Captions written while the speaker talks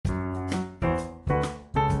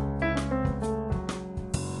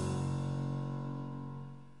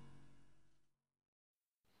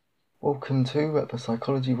Welcome to the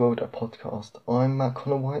Psychology World podcast. I'm Matt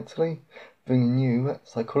Connor Whiteley, bringing you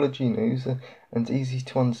psychology news and easy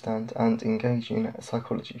to understand and engaging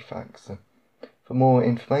psychology facts. For more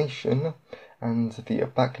information and the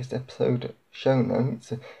backlist episode show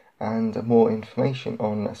notes and more information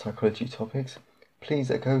on psychology topics, please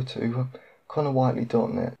go to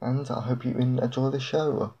connorwhiteley.net, and I hope you enjoy the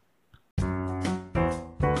show.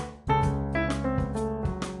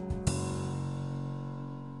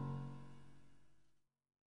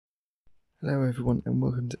 Hello everyone, and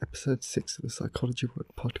welcome to episode 6 of the Psychology World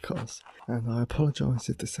podcast. And I apologise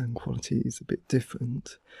if the sound quality is a bit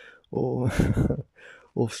different or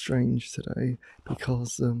or strange today,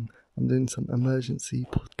 because I'm doing some emergency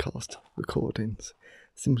podcast recordings,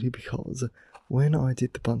 simply because when I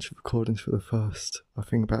did the bunch of recordings for the first, I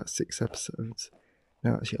think about 6 episodes,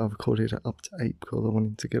 now actually I've recorded it up to 8 because I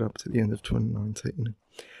wanted to get up to the end of 2019.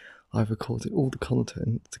 I've recorded all the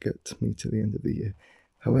content to get me to the end of the year.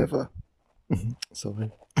 However,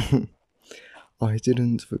 sorry, I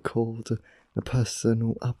didn't record the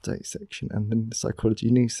personal update section and then the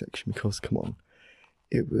psychology news section because, come on,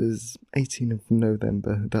 it was 18th of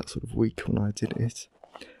November, that sort of week when I did it.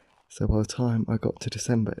 So by the time I got to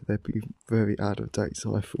December, they'd be very out of date,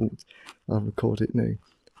 so I thought I'd record it new.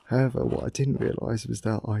 However, what I didn't realise was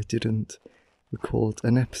that I didn't record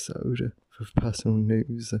an episode for personal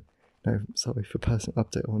news, for personal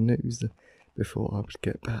update or news before I would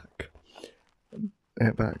get back.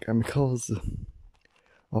 And because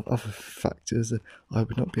of other factors, I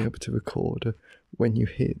would not be able to record when you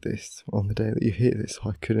hear this, on the day that you hear this, so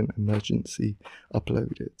I couldn't emergency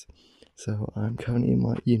upload it. So I'm currently in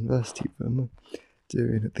my university room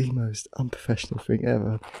doing the most unprofessional thing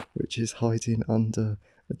ever, which is hiding under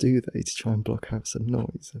a duvet to try and block out some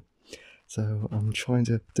noise. So I'm trying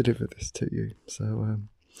to deliver this to you, so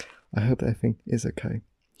I hope everything is okay.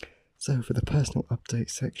 So for the personal update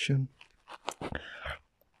section,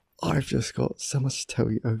 I've just got so much to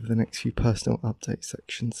tell you over the next few personal update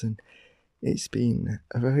sections, and it's been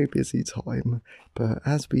a very busy time, but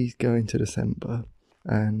as we go into December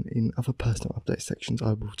and in other personal update sections,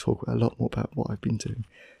 I will talk a lot more about what I've been doing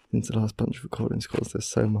since the last bunch of recordings, because there's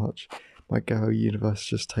so much. My Go universe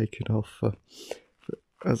just taken off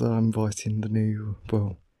as I'm writing the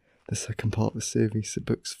second part of the series, the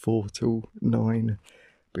books 4 till 9,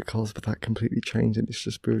 because of that completely changed, and it's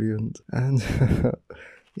just brilliant. And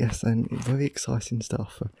yes, and very exciting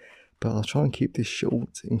stuff, but I'll try and keep this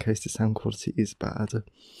short in case the sound quality is bad,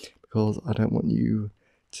 because I don't want you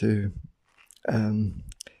to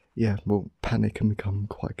panic and become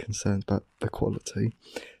quite concerned about the quality.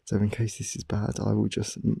 So in case this is bad, I will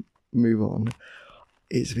just move on.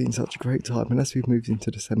 It's been such a great time, and as we've moved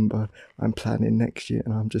into December, I'm planning next year,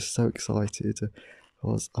 and I'm just so excited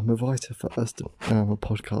because I'm a writer first and I'm a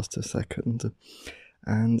podcaster second,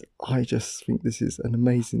 and I just think this is an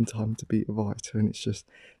amazing time to be a writer, and there's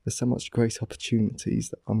so much great opportunities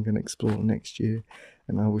that I'm going to explore next year,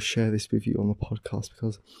 and I will share this with you on the podcast,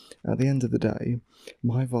 because at the end of the day,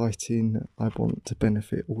 my writing, I want to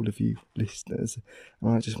benefit all of you listeners, and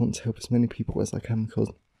I just want to help as many people as I can, because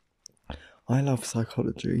I love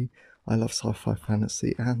psychology, I love sci-fi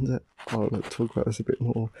fantasy, and I'll talk about this a bit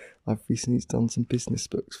more. I've recently done some business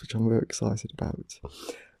books, which I'm very excited about.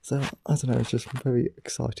 So, I don't know, it's just a very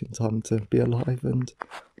exciting time to be alive, and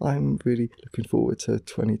I'm really looking forward to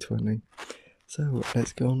 2020. So,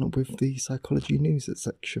 let's go on with the psychology news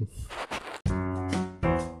section.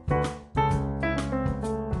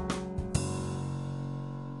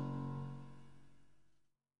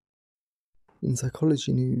 In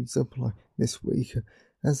psychology news, this week,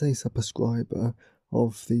 as a subscriber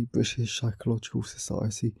of the British Psychological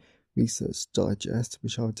Society Research Digest,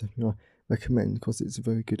 which I would definitely recommend because it's a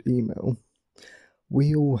very good email,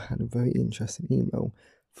 we all had a very interesting email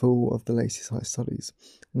full of the latest studies,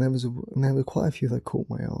 and there were quite a few that caught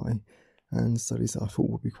my eye, and studies that I thought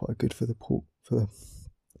would be quite good for the podcast.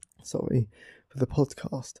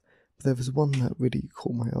 But there was one that really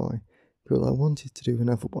caught my eye, because I wanted to do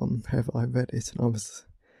another one. However, I read it and I was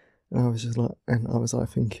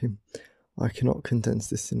thinking, I cannot condense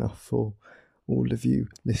this enough for all of you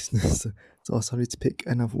listeners, so I started to pick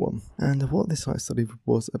another one. And what this study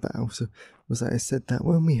was about was that it said that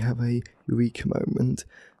when we have a eureka moment,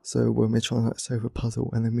 so when we're trying to solve a puzzle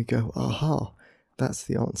and then we go, aha, that's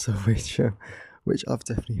the answer, which I've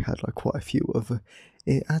definitely had quite a few of,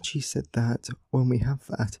 it actually said that when we have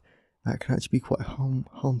that can actually be quite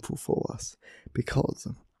harmful for us, because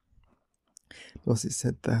it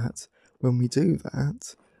said that when we do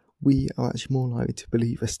that, we are actually more likely to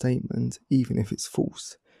believe a statement even if it's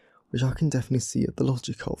false, which I can definitely see the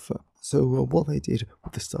logic of. So what they did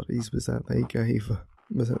with the studies was that they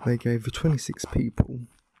gave 26 people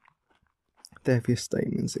various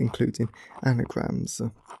statements, including anagrams.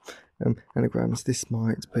 Anagrams. This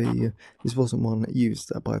wasn't one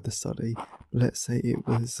used by the study. But let's say it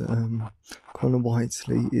was Connor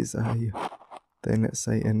Whiteley is then let's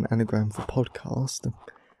say an anagram for podcast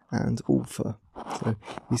and author. So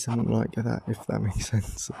he's something like that, if that makes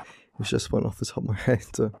sense. It was just one off the top of my head.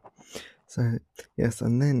 So yes,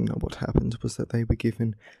 and then what happened was that they were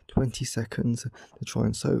given 20 seconds to try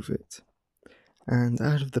and solve it. And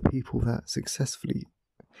out of the people that successfully,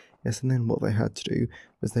 yes, and then what they had to do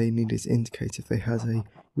was they needed to indicate if they had a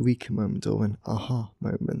eureka moment or an aha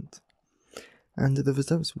moment. And the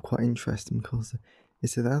results were quite interesting because it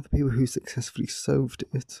said that out of the people who successfully solved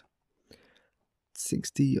it,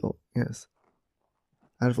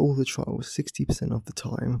 out of all the trials, 60% of the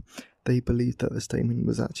time, they believed that the statement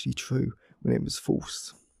was actually true when it was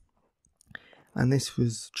false. And this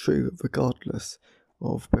was true regardless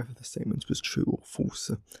of whether the statement was true or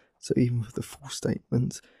false. So even for the false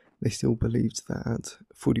statement, they still believed that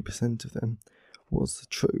 40% of them was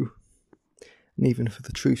true. And even for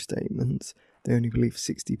the true statements, they only believed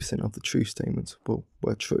 60% of the true statements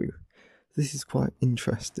were true. This is quite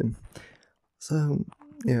interesting. So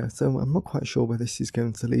I'm not quite sure where this is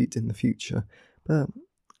going to lead in the future, but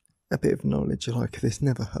a bit of knowledge like this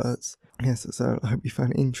never hurts. Yes, so I hope you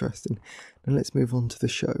found it interesting. Now let's move on to the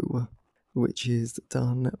show, which is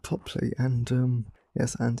done properly and and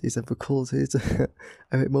is recorded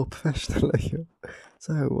a bit more professionally.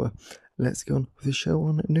 So let's go on with the show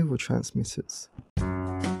on neurotransmitters.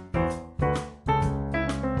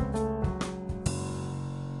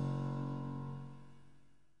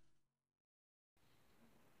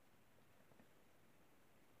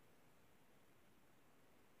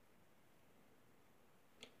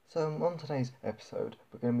 So on today's episode,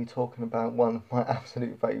 we're going to be talking about one of my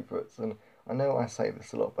absolute favourites, and I know I say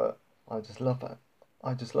this a lot, but I just love it.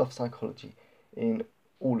 I just love psychology in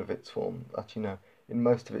all of its forms. Actually, no, in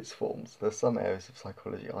most of its forms. There's some areas of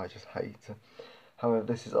psychology I just hate. However,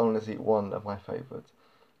 this is honestly one of my favourites.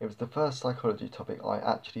 It was the first psychology topic I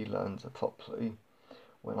actually learned properly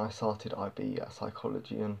when I started IB at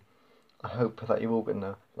psychology, and I hope that you're all going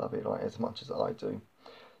to love it as much as I do.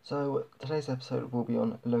 So today's episode will be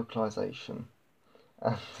on localization,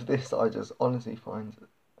 and this I just honestly find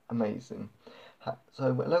amazing. So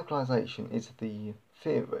localization is the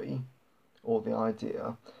theory or the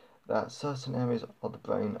idea that certain areas of the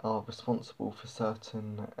brain are responsible for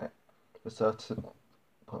certain behavioural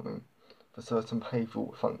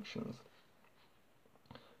functions.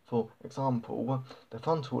 For example, the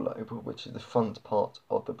frontal lobe, which is the front part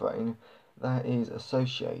of the brain, that is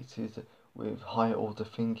associated with higher order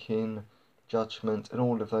thinking, judgment, and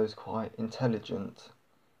all of those quite intelligent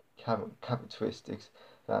characteristics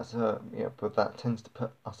but that tends to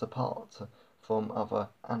put us apart from other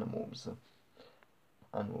animals.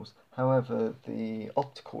 However, the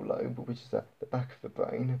optical lobe, which is at the back of the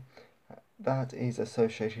brain, that is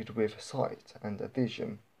associated with sight and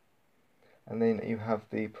vision. And then you have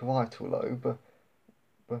the parietal lobe,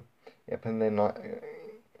 and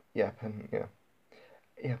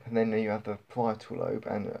then you have the parietal lobe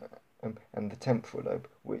and the temporal lobe,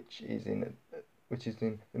 which is in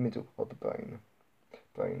the middle of the brain.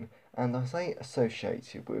 And I say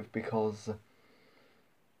associated with because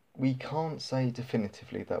we can't say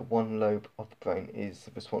definitively that one lobe of the brain is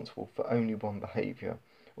responsible for only one behaviour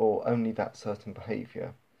or only that certain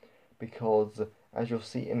behaviour, because as you'll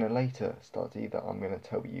see in a later study that I'm going to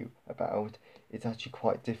tell you about, it's actually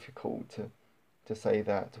quite difficult to say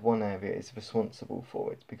that one area is responsible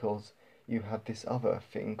for it, because you have this other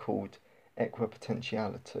thing called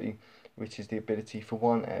equipotentiality, which is the ability for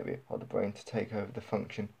one area of the brain to take over the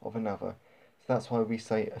function of another. So that's why we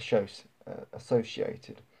say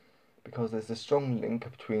associated, because there's a strong link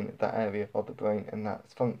between that area of the brain and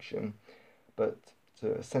that function, but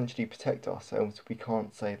to essentially protect ourselves, we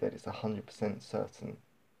can't say that it's 100%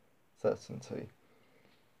 certainty.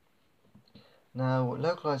 Now,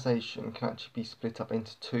 localization can actually be split up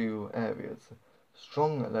into two areas.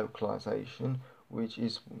 Strong localization, which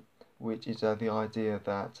is the idea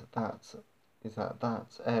that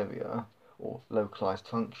area or localized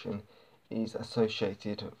function is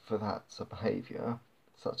associated for that behavior,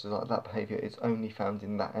 such as that behavior is only found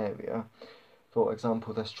in that area. For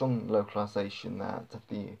example, there's strong localization that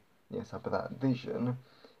that vision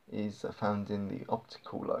is found in the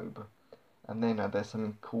optical lobe. And then there's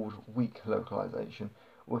something called weak localization,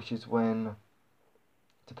 which is when,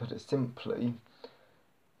 to put it simply,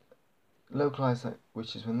 localized,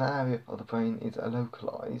 which is when that area of the brain is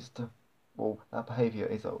localized. Well, that behaviour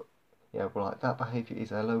is that behaviour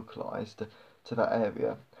is localized to that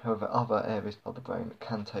area. However, other areas of the brain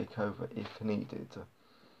can take over if needed.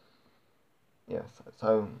 Yes,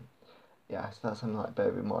 so that's something like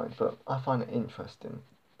bear in mind. But I find it interesting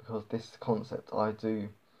because this concept I don't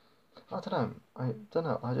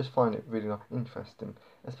know. I just find it really interesting.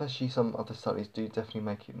 Especially some other studies do definitely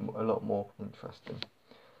make it a lot more interesting.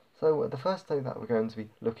 So the first study that we're going to be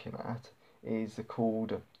looking at is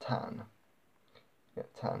called TAN. Yeah,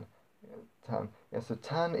 TAN. TAN. Yeah, so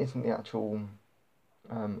TAN isn't the actual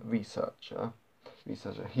researcher. He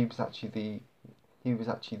was actually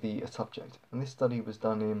the subject, and this study was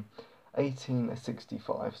done in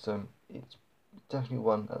 1865. So it's definitely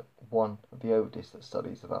one of the oldest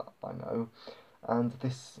studies that I know. And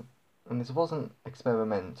this wasn't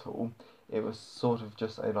experimental. It was sort of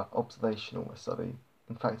just a observational study.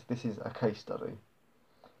 In fact, this is a case study.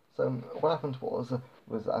 So what happened was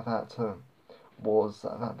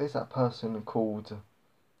this person called,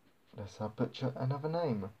 let's butcher another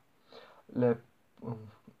name. Le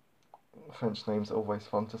French names are always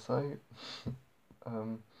fun to say.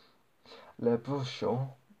 Le Bruchon.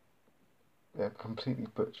 Yeah, completely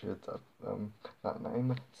butchered that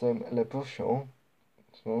name. So Le Bruchon.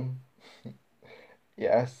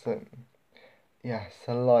 Yes.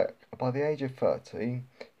 So like by the age of 30,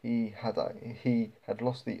 he had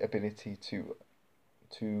lost the ability to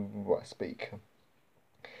speak.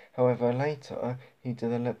 However, later he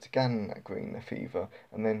developed gangrene fever,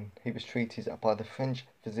 and then he was treated by the French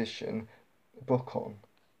physician Bucon.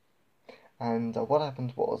 And what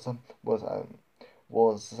happened was that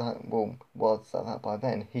by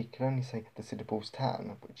then he could only say the syllables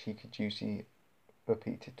tan, which he could usually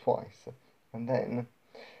repeat it twice. And then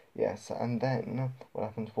what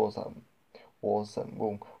happened was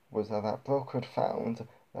that Broca had found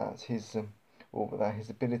that his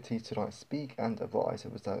ability to speak and write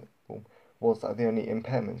was the only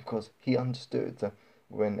impairment, because he understood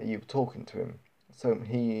when you were talking to him, so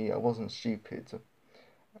he wasn't stupid.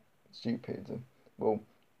 Well,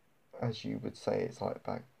 as you would say, it's like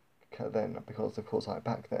back then, because of course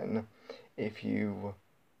back then, if you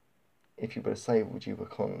were disabled, you were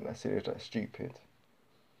considered stupid.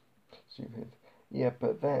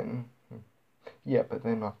 But then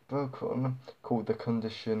Broca called the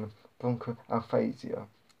condition bronchoaphasia,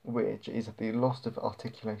 which is the loss of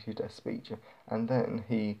articulated speech, and then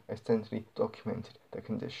he essentially documented the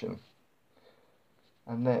condition.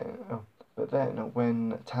 And then,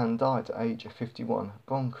 when Tan died at age 51,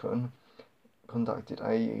 Broca conducted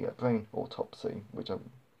a brain autopsy,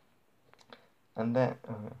 and then,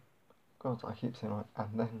 God, I keep saying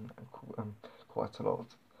quite a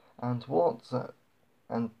lot. And what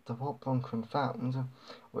Bronken found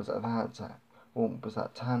was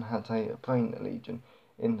that Tan had a brain lesion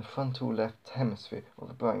in the frontal left hemisphere of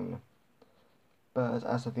the brain. But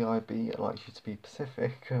as the IB likes you to be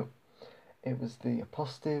specific, it was the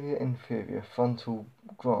posterior inferior frontal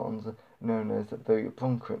glans known as the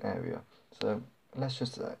bronchial area. So let's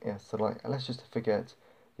just forget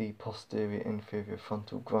the posterior inferior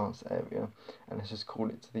frontal glans area, and let's just call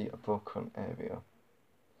it the bronchial area.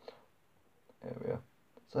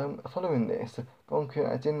 So following this,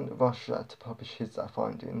 Bronca didn't rush to publish his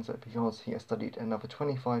findings, because he had studied another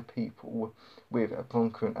 25 people with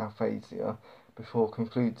bronchoaphasia before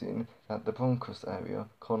concluding that the bronchus area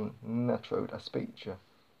controlled speech.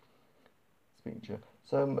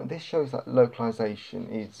 So this shows that localization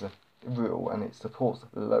is real, and it supports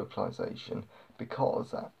localization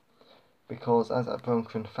because as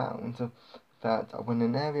Bronca found, that when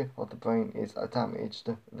an area of the brain is damaged,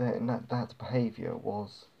 then that behaviour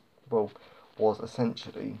was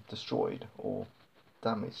essentially destroyed or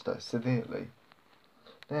damaged severely.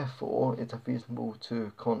 Therefore, it's reasonable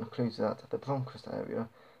to conclude that the bronchus area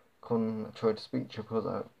controlled speech,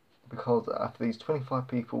 because after these 25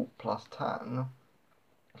 people plus Tan,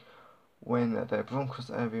 when their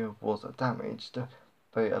bronchus area was damaged,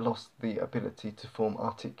 they lost the ability to form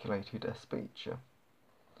articulated speech.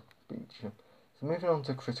 So moving on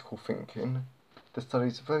to critical thinking, the study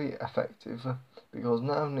is very effective because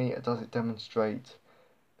not only does it demonstrate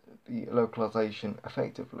the localization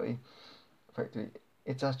effectively,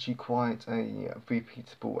 it's actually quite a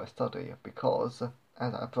repeatable study, because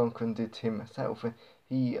as Bronken did himself,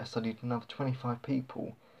 he studied another 25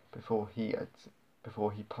 people before he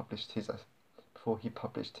published his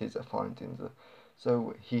findings.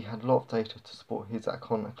 So he had a lot of data to support his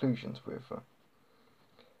conclusions with.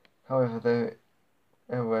 However,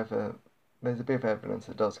 there's a bit of evidence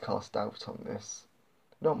that does cast doubt on this,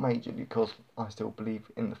 Not majorly, because I still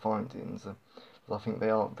believe in the findings, I think they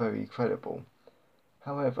are very credible.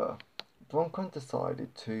 However, Bronco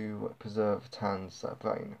decided to preserve Tan's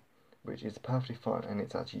brain, which is perfectly fine, and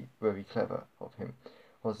it's actually very clever of him,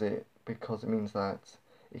 because it means that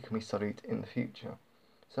it can be studied in the future.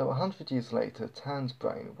 So 100 years later, Tan's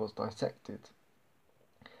brain was dissected,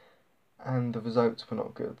 and the results were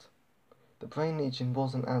not good. The brain lesion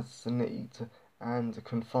wasn't as neat and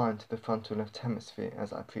confined to the frontal left hemisphere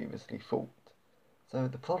as I previously thought. So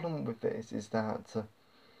the problem with this is that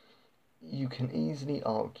you can easily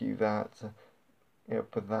argue that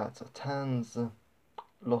Tan's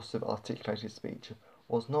loss of articulated speech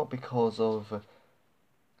was not because of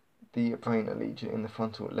the brain lesion in the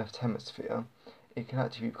frontal left hemisphere. It can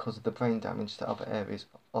actually be because of the brain damage to other areas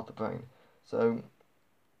of the brain. So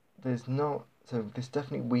this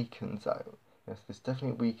definitely weakens out. Yes, this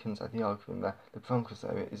definitely weakens out the argument that the Broncos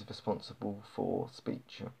area is responsible for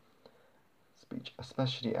speech,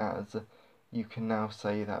 especially as you can now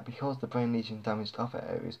say that because the brain lesion damaged other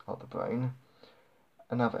areas of the brain,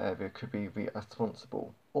 another area could be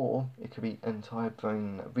responsible, or it could be an entire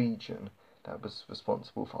brain region that was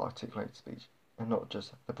responsible for articulated speech, and not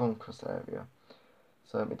just the Broncos area.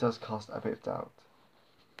 So it does cast a bit of doubt.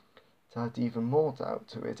 To add even more doubt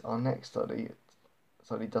to it, our next study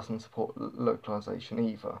doesn't support localization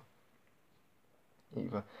either.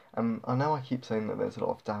 I know I keep saying that there's a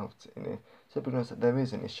lot of doubt in it, so because there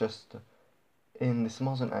isn't, it's just in this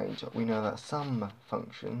modern age we know that some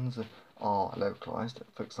functions are localized,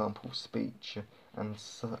 for example speech and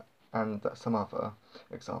some other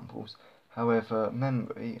examples. However,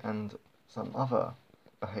 memory and some other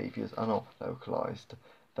behaviours are not localized.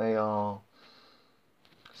 They are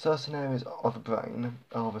certain areas of the brain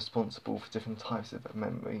are responsible for different types of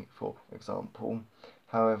memory, for example.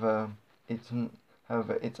 However, it's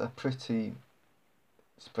a pretty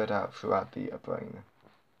spread out throughout the brain,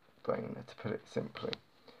 to put it simply.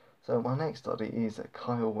 So my next study is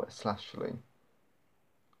Kyle Slashley.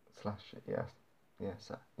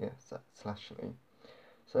 Slashley.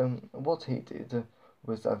 So what he did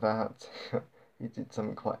was that he did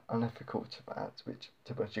something quite unethical to rats, which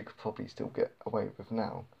you could probably still get away with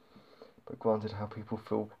now. But granted, how people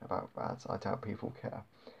feel about rats, I doubt people care.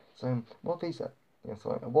 So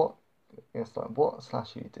what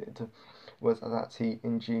Slashley did was that he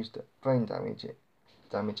induced brain damage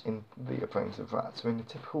in the brains of rats. So in a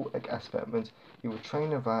typical experiment, he would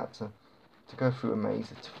train a rat to go through a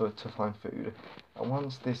maze to find food, and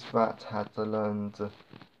once this rat had learned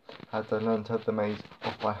the maze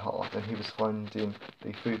off by heart, and he was finding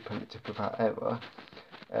the food predictive without error,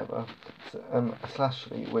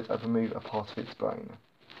 Slashley would remove a part of its brain.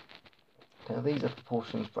 Now these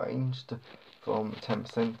proportions ranged from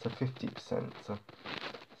 10% to 50%.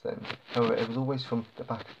 However, it was always from the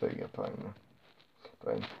back of the brain.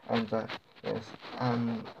 And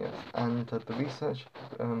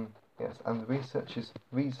the researchers'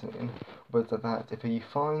 reasoning was that if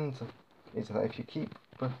you keep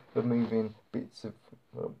removing bits of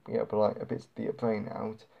bits of the brain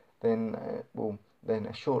out, then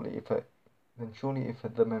surely if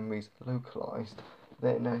the memory's localized,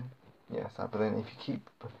 then but then if you keep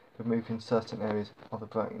removing certain areas of the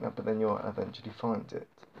brain, but then you'll eventually find it.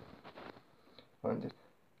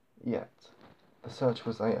 Yet the search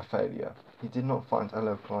was a failure. He did not find a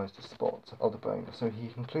localized spot of the brain, so he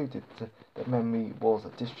concluded that memory was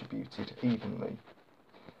distributed evenly.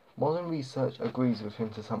 Modern research agrees with him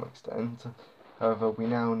to some extent. However, we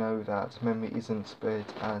now know that memory isn't spread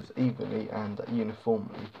as evenly and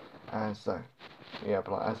uniformly as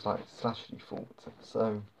Slashley thought.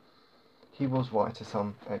 So he was right to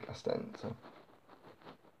some extent.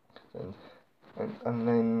 And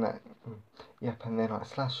then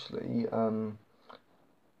Slashley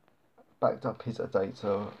backed up his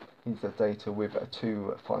data with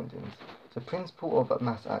two findings. The principle of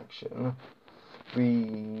mass action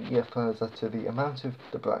refers to the amount of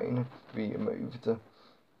the brain removed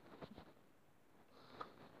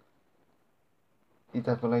is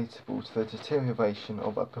relatable to the deterioration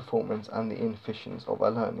of a performance and the inefficiency of a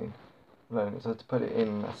learning. So to put it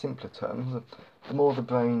in simpler terms, the more the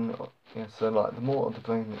brain, the more of the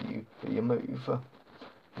brain that you move,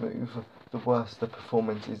 the worse the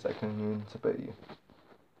performance is going to be.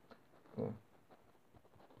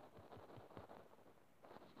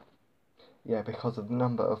 Because of the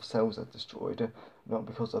number of cells that are destroyed, not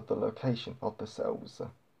because of the location of the cells.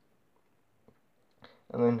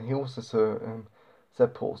 And then he also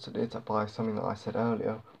supported it by something that I said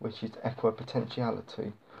earlier, which is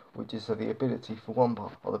equipotentiality, which is the ability for one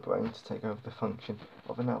part of the brain to take over the function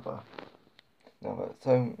of another.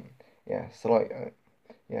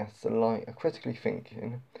 Yes, like critically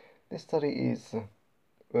thinking. This study is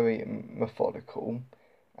very methodical,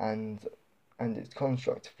 and its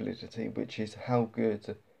construct validity, which is how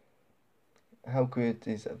good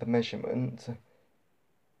is the measurement.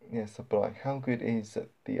 Yes, but like how good is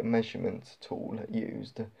the measurement tool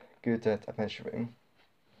used good at measuring.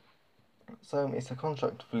 So its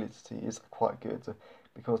construct validity is quite good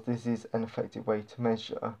because this is an effective way to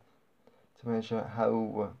measure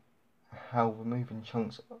how removing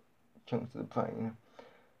chunks of the brain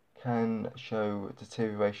can show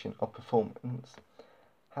deterioration of performance.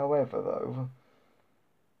 However,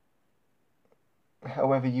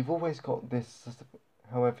 you've always got this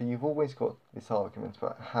argument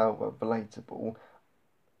about how relatable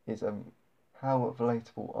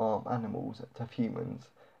are animals to humans.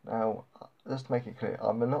 Now, just to make it clear,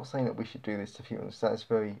 I'm not saying that we should do this to humans. That is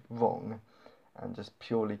very wrong and just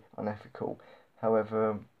purely unethical.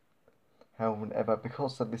 However,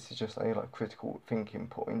 because this is just a critical thinking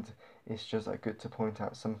point, it's just good to point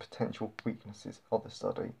out some potential weaknesses of the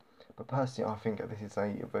study. But personally, I think that this is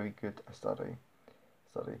a very good study.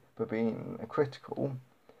 But being critical,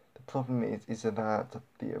 the problem is that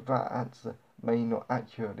the rats may not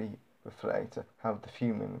accurately reflect how the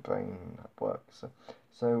human brain works.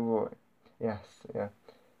 So yes,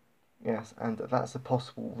 and that's a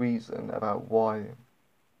possible reason about why.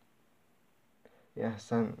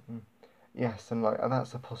 Yes, and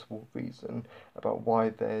that's a possible reason about why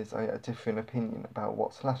there's a different opinion about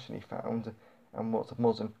what Slashley found and what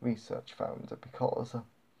modern research found, because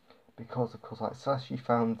of course Slashley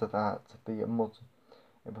found that the modern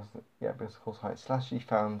because of course Slashley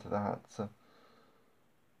found that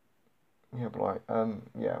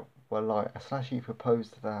Slashley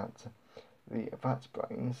proposed that the rat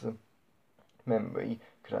brain's memory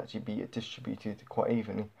could actually be distributed quite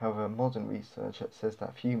evenly. However, modern research says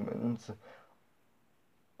that humans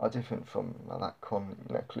are different from that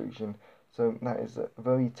conclusion. So that is a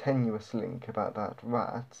very tenuous link about that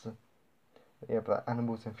rats. But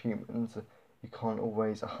animals and humans, you can't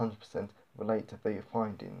always 100% relate their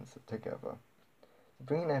findings together.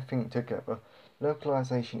 Bringing everything together,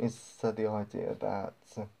 localization is the idea that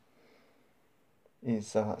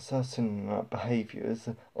certain behaviours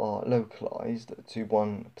are localized to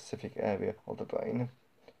one specific area of the brain.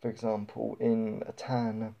 For example, in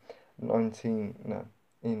TAN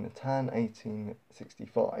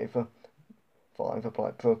 1865,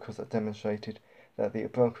 applied Broca's demonstrated that the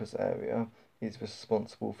Broca's area is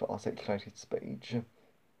responsible for articulated speech.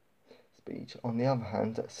 On the other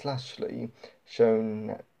hand, Slashley has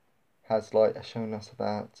shown us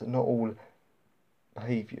that not all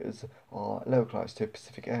behaviours are localised to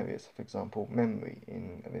specific areas. For example, memory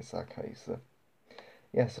in this case.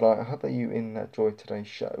 Yes, I hope that you enjoyed today's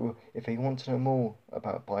show. If you want to know more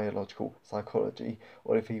about biological psychology,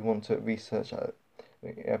 or if you want to research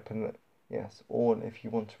or if you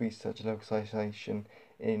want to research localization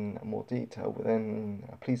in more detail, then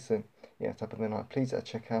please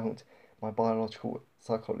check out my biological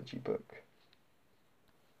psychology book.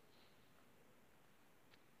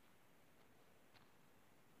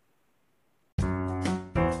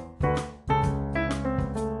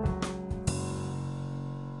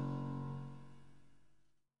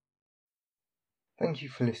 Thank you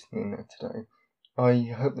for listening today. I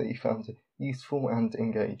hope that you found it useful and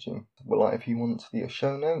engaging. If you want the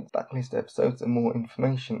show notes, backlist episodes, and more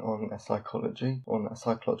information on psychology, on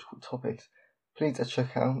psychological topics, please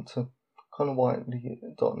check out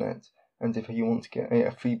connorwhiteley.net. And if you want to get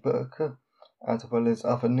a free book, as well as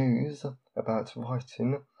other news about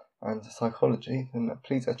writing and psychology, then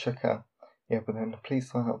please check out. Please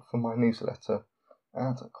sign up for my newsletter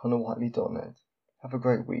at connorwhiteley.net. Have a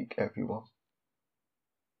great week, everyone.